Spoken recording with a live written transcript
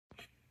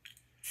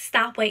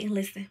Stop, wait, and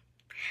listen.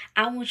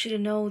 I want you to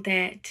know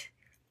that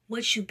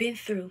what you've been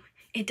through,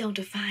 it don't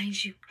define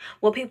you.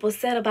 What people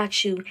said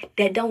about you,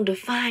 that don't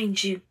define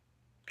you.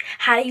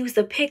 How they used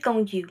to pick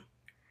on you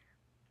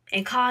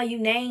and call you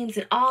names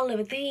and all of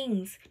the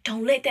things,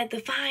 don't let that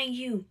define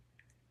you.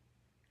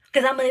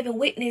 Because I'm a living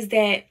witness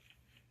that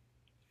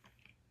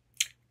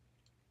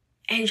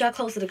as you draw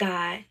closer to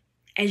God,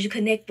 as you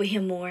connect with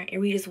Him more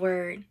and read His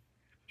Word,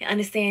 and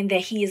understand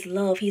that He is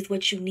love, He is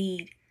what you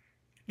need,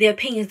 their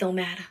opinions don't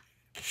matter.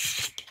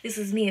 This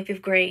is me in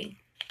 5th grade.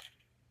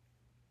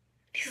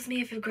 This is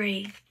me in 5th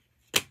grade.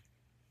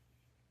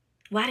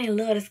 Well, I didn't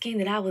love the skin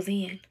that I was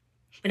in.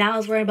 But I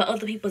was worrying about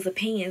other people's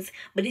opinions.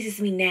 But this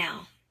is me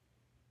now.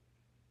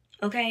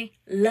 Okay?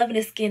 Loving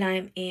the skin I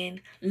am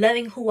in.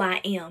 Loving who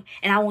I am.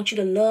 And I want you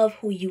to love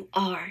who you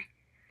are.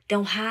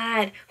 Don't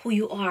hide who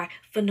you are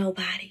for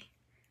nobody.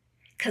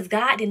 Because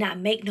God did not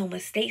make no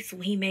mistakes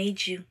when He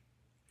made you.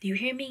 Do you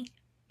hear me?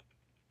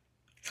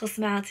 So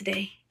smile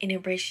today and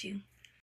embrace you.